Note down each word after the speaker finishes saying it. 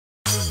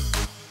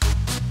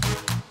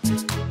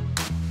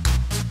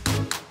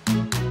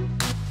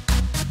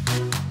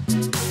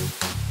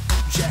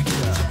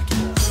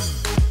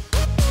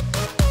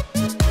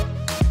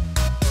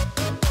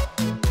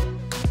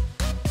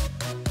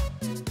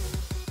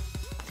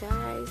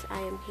guys, I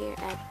am here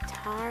at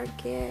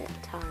Target.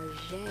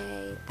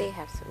 They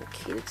have some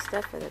cute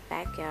stuff for the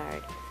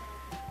backyard.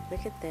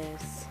 Look at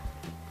this.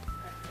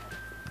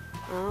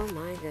 Oh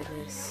my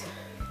goodness.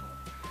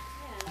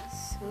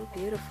 So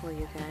beautiful,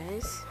 you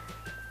guys.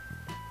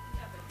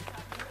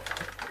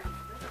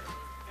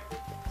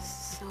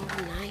 So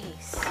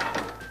nice.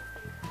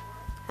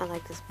 I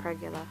like this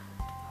pergola.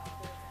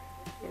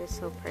 It is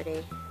so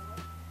pretty.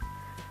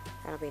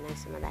 That'll be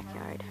nice in my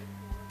backyard.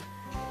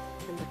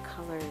 And the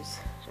colors.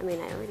 I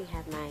mean, I already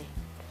have my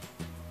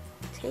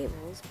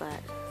tables, but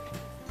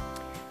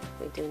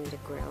we do need a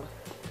grill.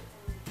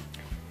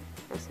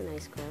 That's a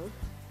nice grill.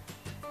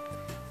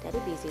 Daddy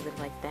Beezy would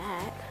like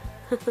that.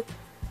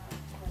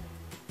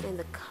 And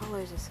the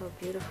colors are so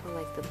beautiful,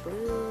 like the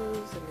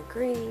blues and the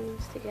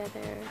greens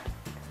together.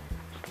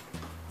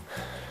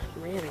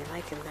 I'm really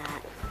liking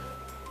that.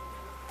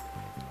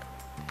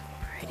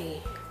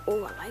 Pretty.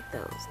 Oh, I like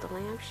those. The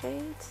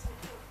lampshades.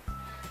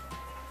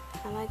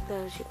 I like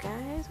those, you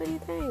guys. What do you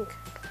think?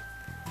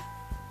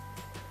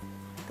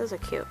 Those are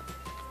cute.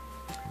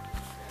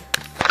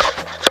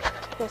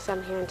 Yes,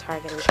 I'm here in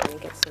Target. I'm trying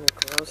to get some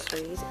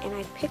groceries. And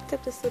I picked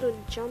up this little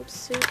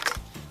jumpsuit.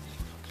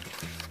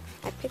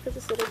 I picked up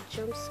this little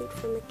jumpsuit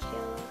from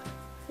Michaela.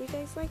 You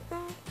guys like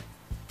that?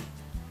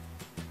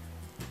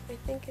 I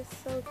think it's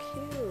so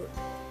cute.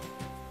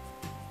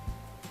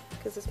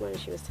 Because this morning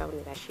she was telling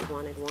me that she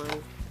wanted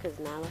one. Because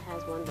Nyla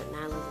has one, but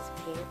Nyla's is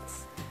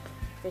pants.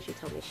 And she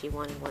told me she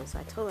wanted one, so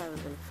I told her I was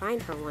going to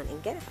find her one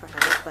and get it for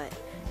her, but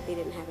they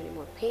didn't have any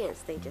more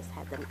pants. They just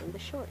had them in the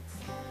shorts.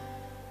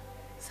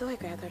 So I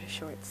grabbed her the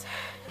shorts.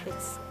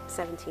 It's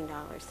 $17,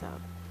 so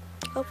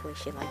hopefully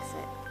she likes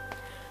it.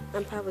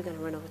 I'm probably going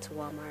to run over to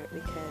Walmart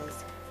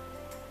because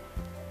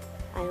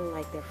I don't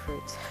like their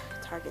fruits.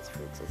 Target's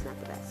fruits is not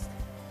the best.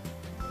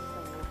 So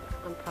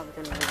I'm probably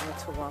going to run over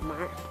to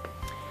Walmart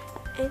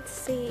and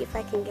see if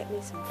I can get me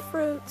some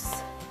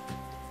fruits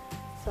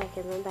so I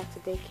can run back to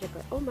daycare.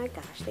 But oh my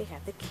gosh, they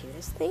have the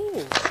cutest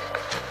things.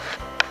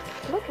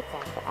 Look at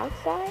that, the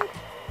outside.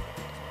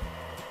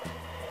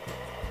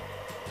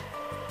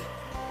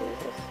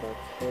 These are so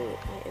cute.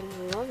 I am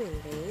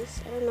loving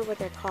these. I don't know what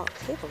they're called.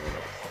 Table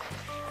lamps.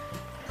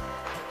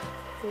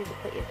 You can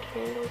put your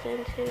candles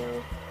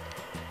into.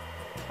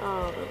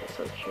 Oh, those are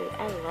so cute.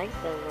 I like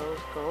the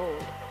rose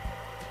gold.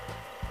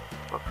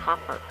 Or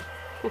copper.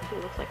 It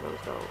looks like rose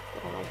gold,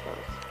 but I like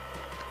those.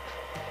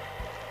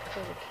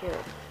 Those are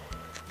cute.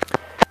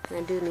 And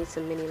I do need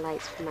some mini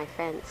lights for my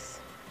fence.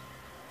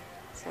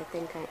 So I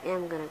think I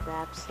am going to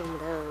grab some of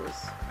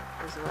those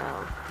as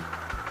well.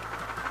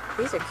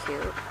 These are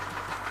cute.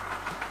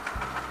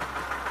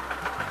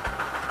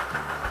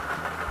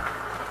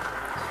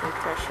 Some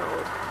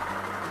threshold.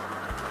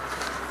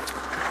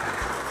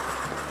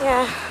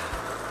 Yeah.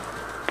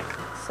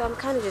 So I'm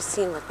kind of just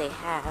seeing what they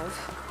have.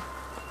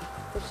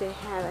 Which they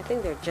have, I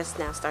think they're just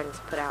now starting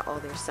to put out all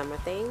their summer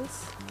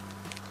things.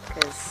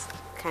 Because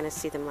kind of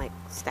see them like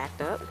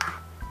stacked up.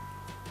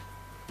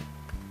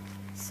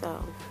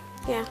 So,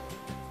 yeah.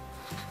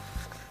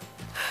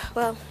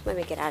 Well, let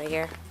me get out of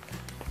here.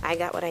 I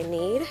got what I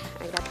need.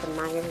 I got the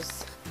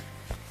Myers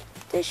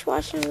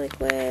dishwashing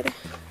liquid.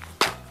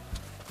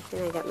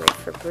 And I got my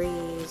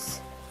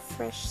Febreze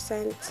fresh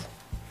scent.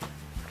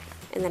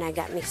 And then I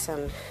got me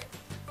some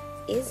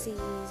Izzy's,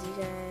 you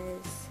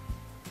guys.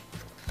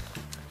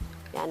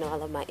 Yeah, I know I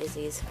love my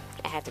Izzy's.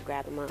 I had to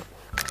grab them up.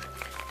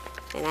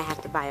 And I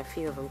have to buy a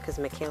few of them because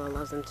Michaela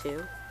loves them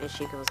too. And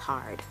she goes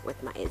hard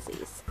with my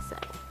Izzy's. So,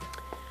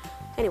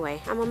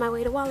 anyway, I'm on my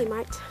way to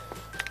Wal-Mart.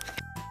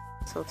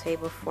 So,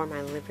 table for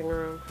my living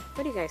room.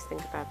 What do you guys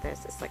think about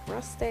this? It's like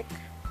rustic.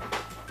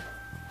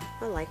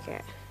 I like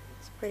it.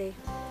 It's pretty.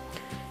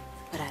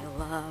 But I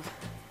love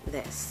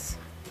this.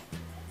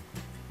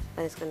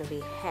 But it's going to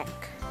be heck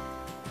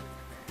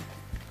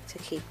to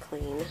keep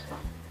clean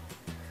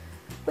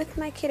with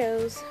my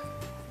kiddos.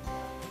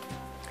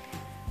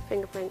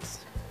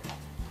 Fingerprints.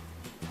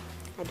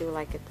 I do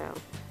like it though.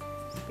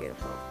 It's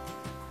beautiful.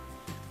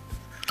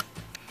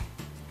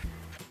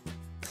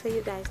 So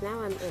you guys, now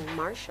I'm in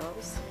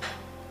Marshall's.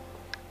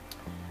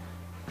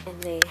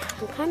 And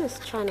I'm kind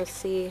of trying to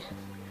see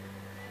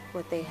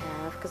what they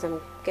have because I'm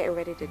getting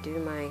ready to do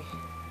my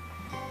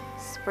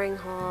spring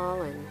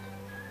haul and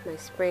my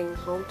spring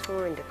home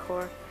tour and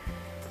decor.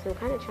 So I'm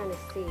kind of trying to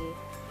see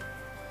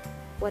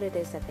what it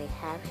is that they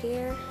have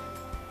here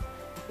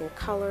in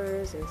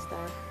colors and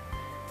stuff.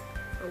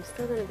 I'm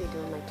still going to be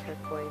doing my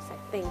turquoise, I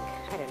think.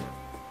 I don't know.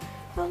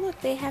 Oh, look,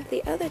 they have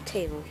the other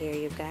table here,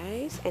 you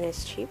guys. And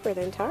it's cheaper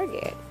than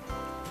Target.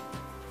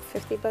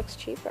 $50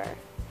 cheaper.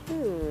 I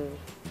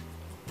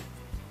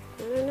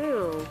don't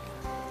know.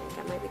 I think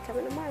I might be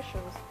coming to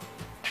Marshall's.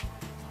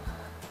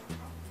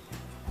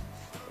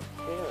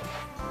 Cute.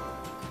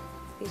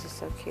 These are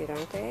so cute,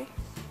 aren't they?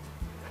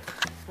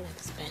 I like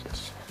this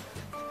bench.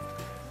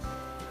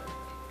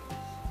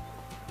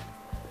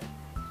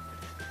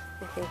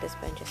 I think this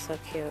bench is so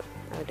cute.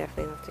 I would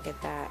definitely love to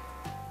get that.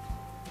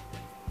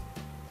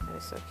 That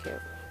is so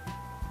cute.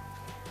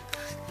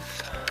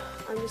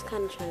 I'm just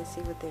kind of trying to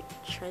see what their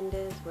trend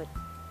is, what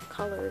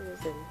colors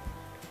and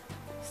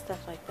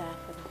stuff like that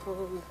for the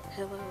home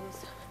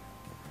pillows.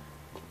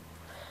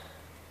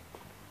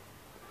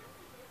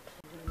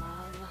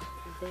 Love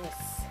this.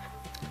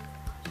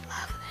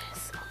 Love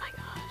this. Oh my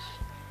gosh.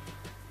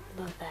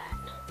 Love that.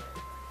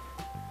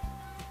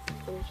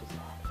 How much is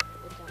that?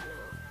 I don't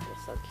know.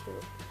 It's so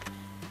cute.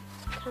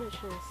 I'm kind of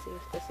trying to see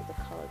if this is the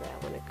color that I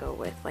want to go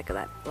with, like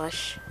that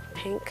blush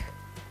pink.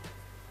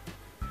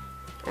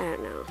 I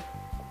don't know.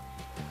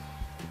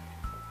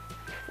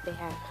 They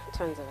have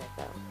tons of it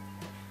though.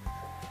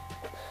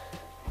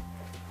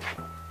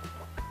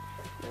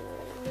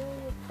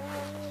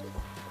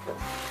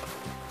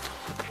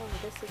 Oh,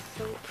 this is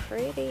so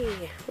pretty.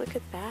 Look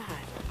at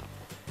that.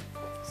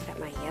 It's got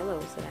my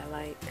yellows that I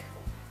like.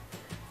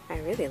 I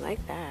really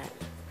like that.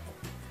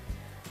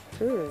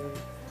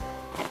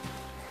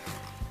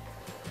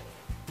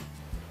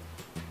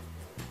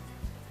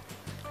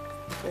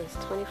 It's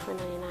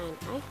 $24.99.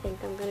 I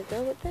think I'm gonna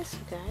go with this,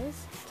 you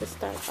guys, to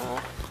start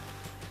off.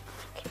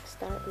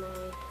 Kickstart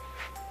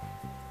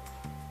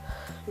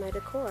my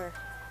decor.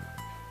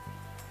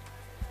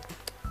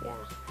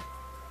 Yeah.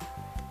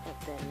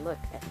 But then look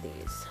at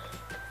these.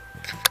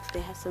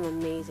 They have some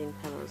amazing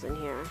pillows in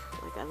here.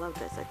 Like, I love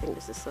this. I think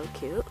this is so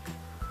cute.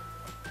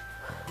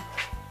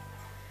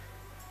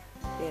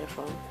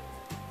 Beautiful.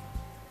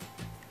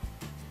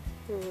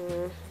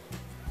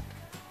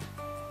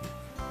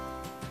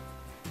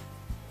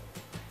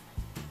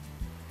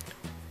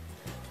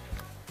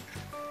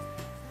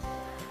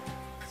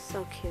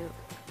 So cute.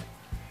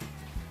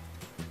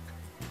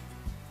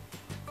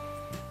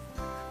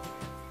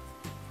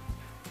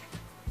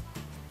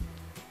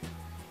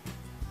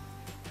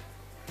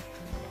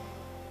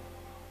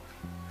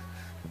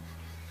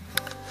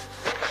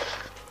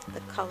 The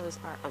colors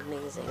are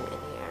amazing in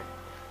here.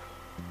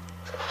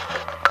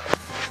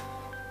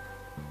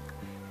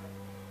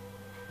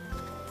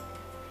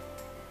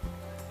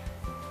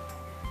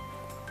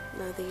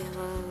 Love the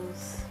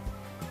yellows.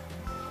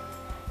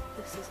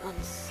 This is on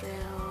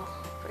sale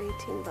for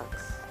 18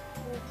 bucks.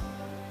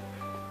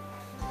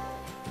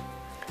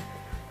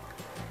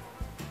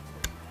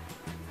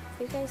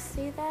 You guys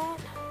see that?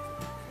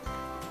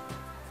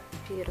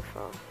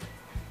 Beautiful.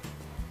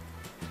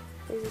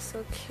 These are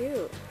so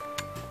cute.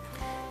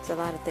 There's a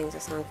lot of things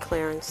that's on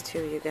clearance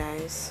too, you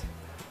guys.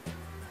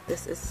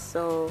 This is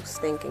so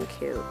stinking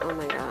cute. Oh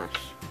my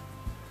gosh.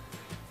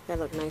 That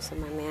look nice on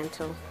my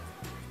mantle.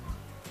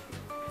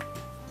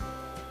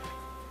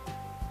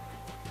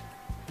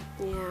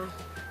 Yeah.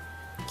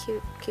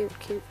 Cute, cute,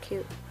 cute,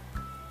 cute.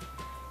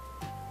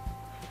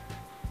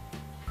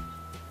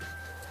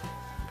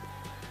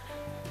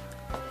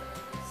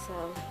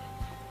 So,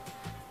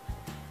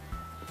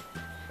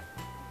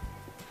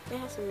 they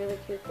have some really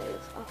cute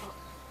things. Oh,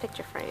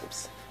 picture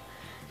frames.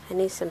 I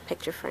need some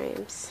picture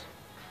frames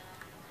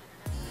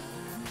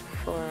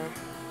for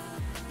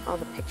all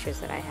the pictures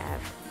that I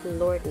have.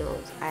 Lord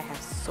knows I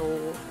have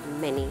so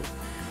many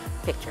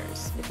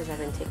pictures because I've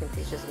been taking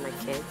pictures of my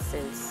kids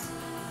since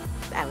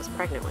I was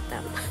pregnant with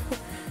them.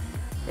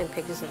 And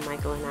pictures of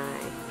Michael and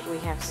I. We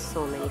have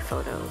so many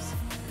photos.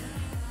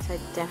 So I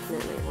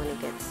definitely want to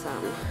get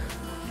some.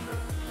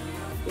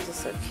 These are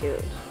so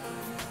cute.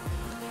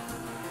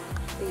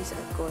 These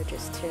are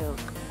gorgeous too.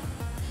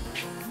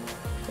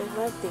 I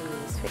love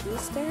these for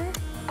Easter.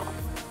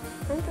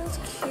 Aren't those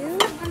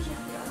cute?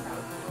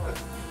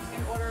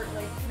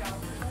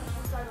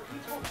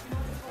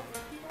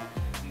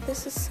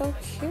 This is so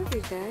cute,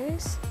 you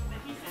guys.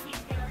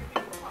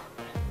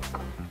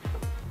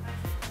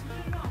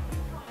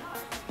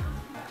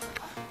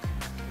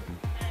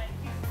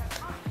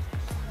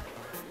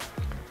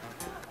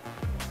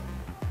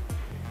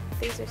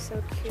 These are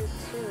so cute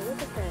too.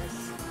 Look at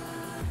this.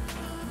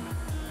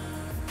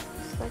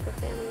 It's like a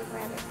family of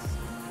rabbits.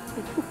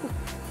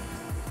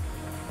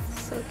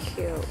 So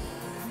cute.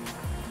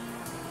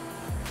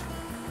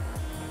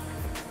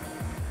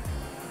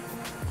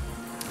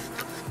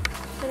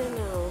 I don't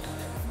know.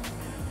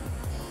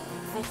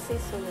 I see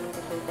so many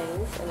different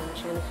things and I'm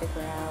trying to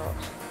figure out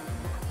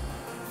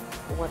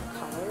what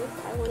colors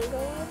I want to go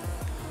with.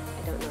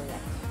 I don't know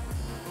yet.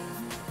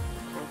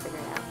 I'm trying to figure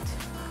it out.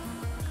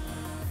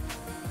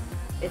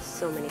 It's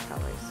so many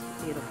colors.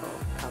 Beautiful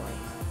colors.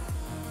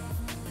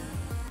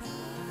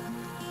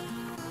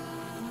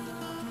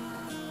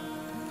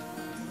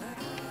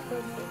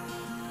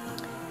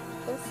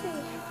 We'll see.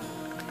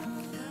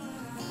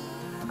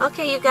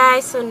 Okay, you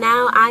guys, so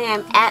now I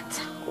am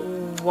at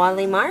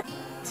Wal-Mart.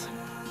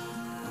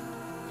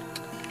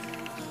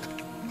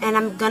 And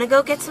I'm gonna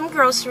go get some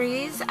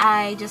groceries.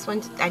 I just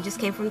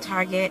came from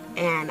Target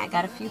and I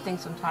got a few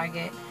things from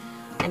Target.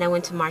 And I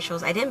went to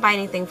Marshall's. I didn't buy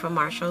anything from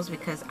Marshall's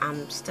because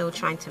I'm still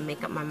trying to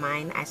make up my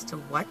mind as to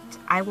what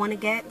I want to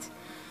get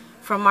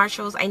from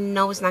Marshall's. I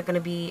know it's not going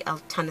to be a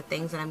ton of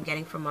things that I'm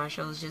getting from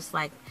Marshall's, just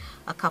like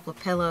a couple of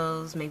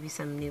pillows, maybe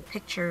some new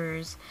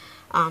pictures,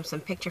 some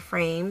picture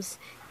frames,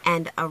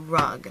 and a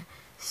rug.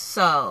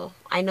 So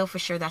I know for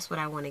sure that's what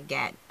I want to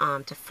get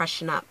to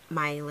freshen up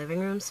my living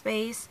room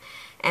space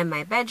and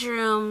my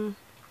bedroom.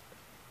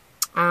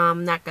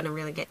 I'm not going to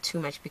really get too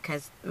much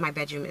because my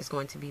bedroom is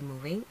going to be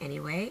moving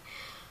anyway.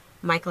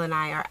 Michael and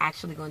I are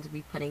actually going to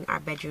be putting our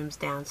bedrooms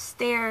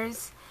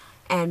downstairs,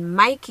 and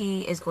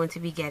Mikey is going to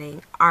be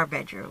getting our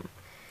bedroom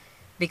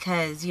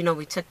because, you know,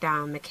 we took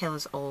down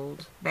Michaela's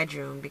old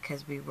bedroom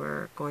because we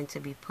were going to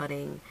be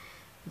putting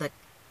the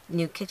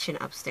new kitchen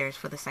upstairs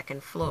for the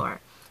second floor.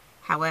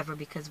 However,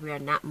 because we are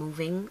not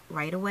moving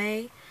right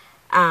away,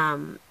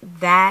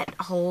 that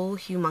whole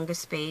humongous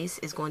space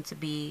is going to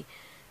be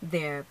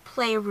their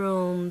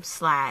playroom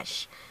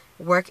slash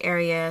work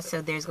area.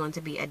 So there's going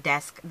to be a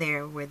desk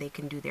there where they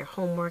can do their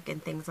homework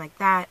and things like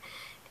that.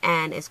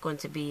 And it's going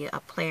to be a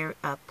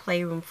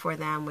playroom for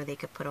them where they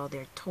could put all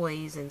their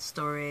toys and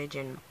storage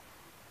and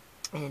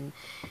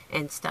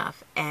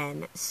stuff.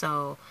 And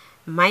so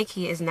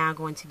Mikey is now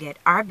going to get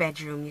our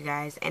bedroom, you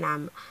guys, and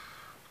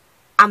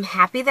I'm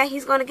happy that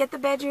he's going to get the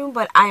bedroom,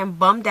 but I am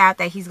bummed out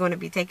that he's going to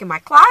be taking my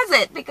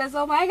closet because,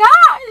 oh my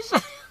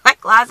gosh, my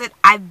closet,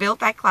 I built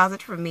that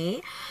closet for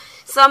me.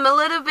 So I'm a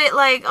little bit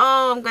like,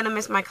 oh, I'm going to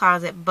miss my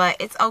closet, but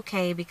it's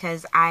okay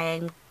because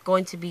I'm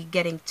going to be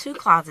getting 2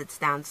 closets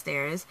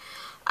downstairs,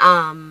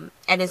 and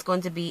it's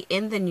going to be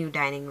in the new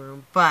dining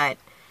room, but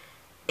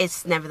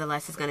it's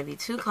nevertheless, it's going to be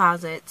 2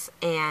 closets,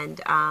 and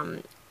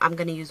I'm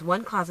going to use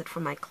one closet for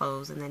my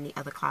clothes, and then the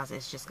other closet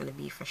is just going to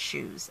be for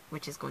shoes,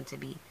 which is going to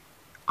be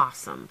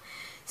awesome.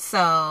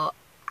 So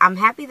I'm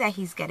happy that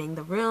he's getting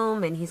the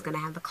room and he's going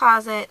to have the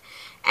closet.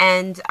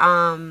 And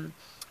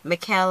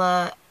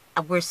Michaela,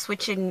 we're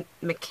switching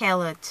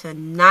Michaela to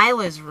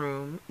Nyla's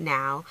room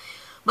now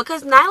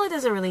because Nyla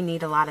doesn't really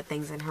need a lot of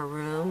things in her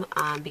room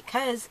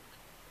because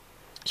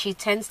she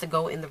tends to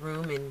go in the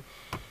room and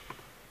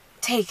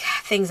take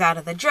things out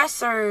of the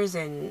dressers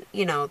and,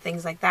 you know,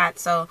 things like that.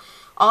 So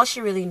all she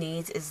really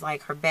needs is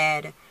like her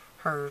bed,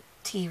 her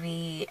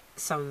TV,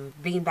 some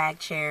beanbag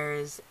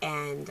chairs,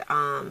 and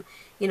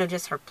you know,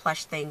 just her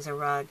plush things, a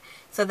rug.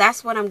 So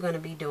that's what I'm going to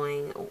be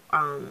doing.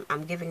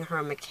 I'm giving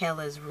her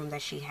Michaela's room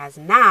that she has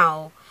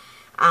now,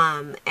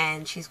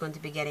 and she's going to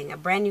be getting a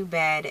brand new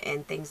bed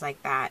and things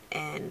like that.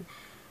 And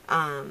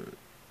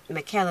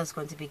Michaela's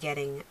going to be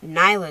getting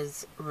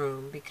Nyla's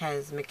room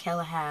because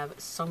Michaela have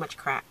so much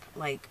crap.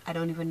 Like, I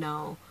don't even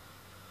know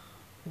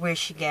where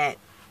she get.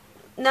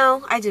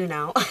 No, I do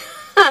know.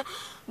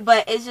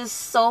 But it's just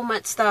so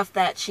much stuff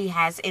that she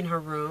has in her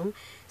room.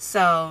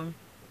 So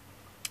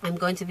I'm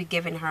going to be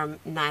giving her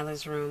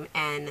Nyla's room.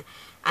 And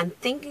I'm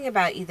thinking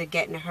about either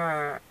getting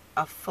her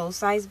a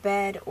full-size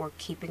bed or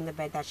keeping the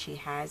bed that she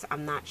has.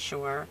 I'm not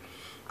sure.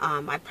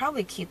 I'd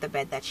probably keep the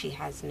bed that she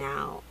has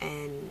now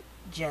and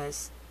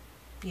just,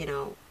 you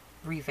know,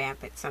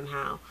 revamp it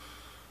somehow.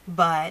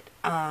 But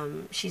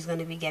she's going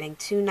to be getting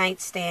 2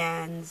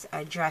 nightstands,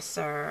 a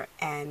dresser,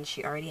 and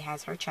she already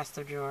has her chest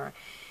of drawer.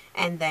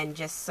 And then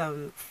just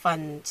some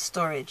fun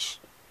storage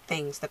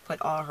things to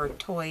put all her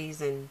toys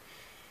and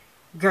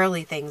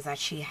girly things that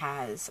she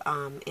has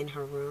in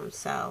her room.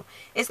 So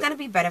it's going to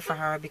be better for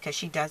her because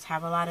she does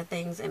have a lot of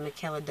things, and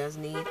Michaela does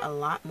need a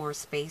lot more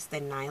space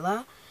than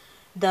Nyla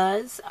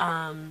does.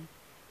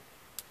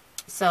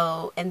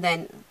 So, and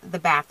then the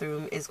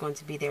bathroom is going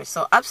to be there.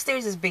 So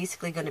upstairs is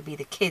basically going to be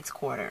the kids'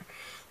 quarter.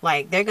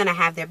 Like, they're going to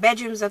have their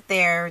bedrooms up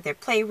there, their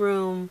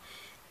playroom,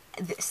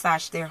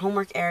 slash their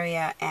homework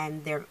area,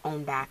 and their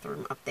own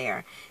bathroom up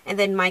there. And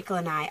then Michael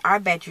and I,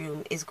 our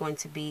bedroom is going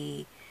to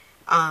be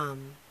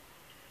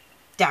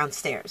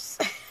downstairs.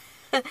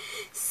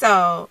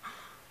 So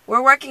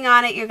we're working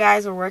on it, you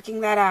guys. We're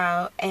working that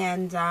out.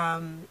 And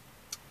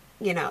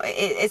you know,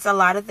 it's a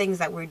lot of things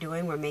that we're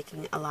doing. We're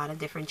making a lot of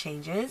different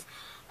changes,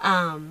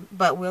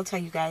 but we'll tell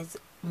you guys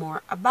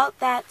more about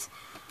that.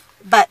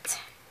 But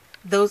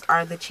those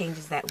are the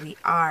changes that we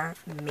are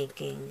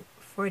making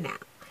for now.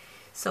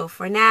 So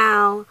for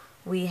now,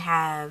 we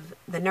have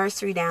the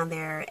nursery down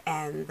there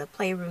and the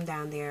playroom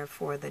down there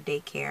for the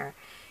daycare.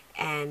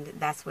 And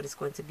that's what it's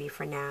going to be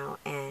for now.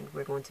 And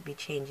we're going to be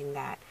changing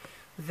that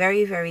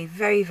very, very,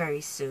 very,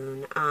 very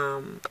soon.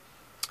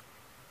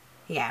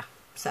 Yeah,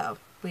 so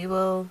we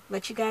will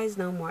let you guys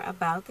know more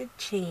about the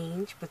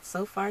change. But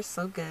so far,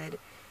 so good.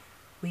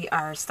 We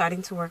are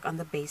starting to work on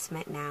the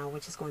basement now,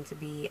 which is going to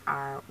be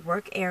our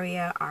work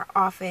area, our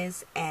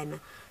office, and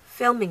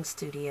filming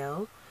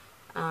studio.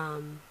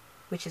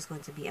 Which is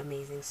going to be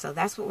amazing. So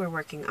that's what we're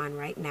working on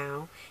right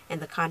now. And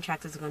the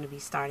contractors are going to be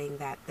starting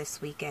that this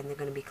weekend. They're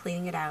going to be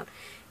cleaning it out.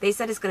 They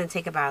said it's going to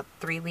take about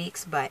 3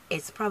 weeks, but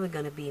it's probably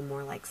going to be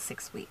more like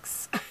 6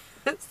 weeks.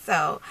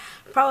 So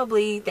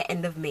probably the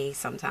end of May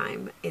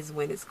sometime is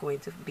when it's going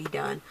to be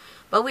done.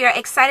 But we are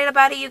excited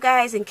about it, you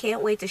guys, and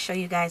can't wait to show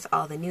you guys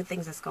all the new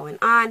things that's going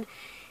on.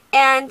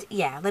 And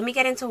yeah, let me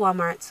get into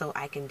Walmart so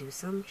I can do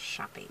some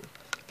shopping.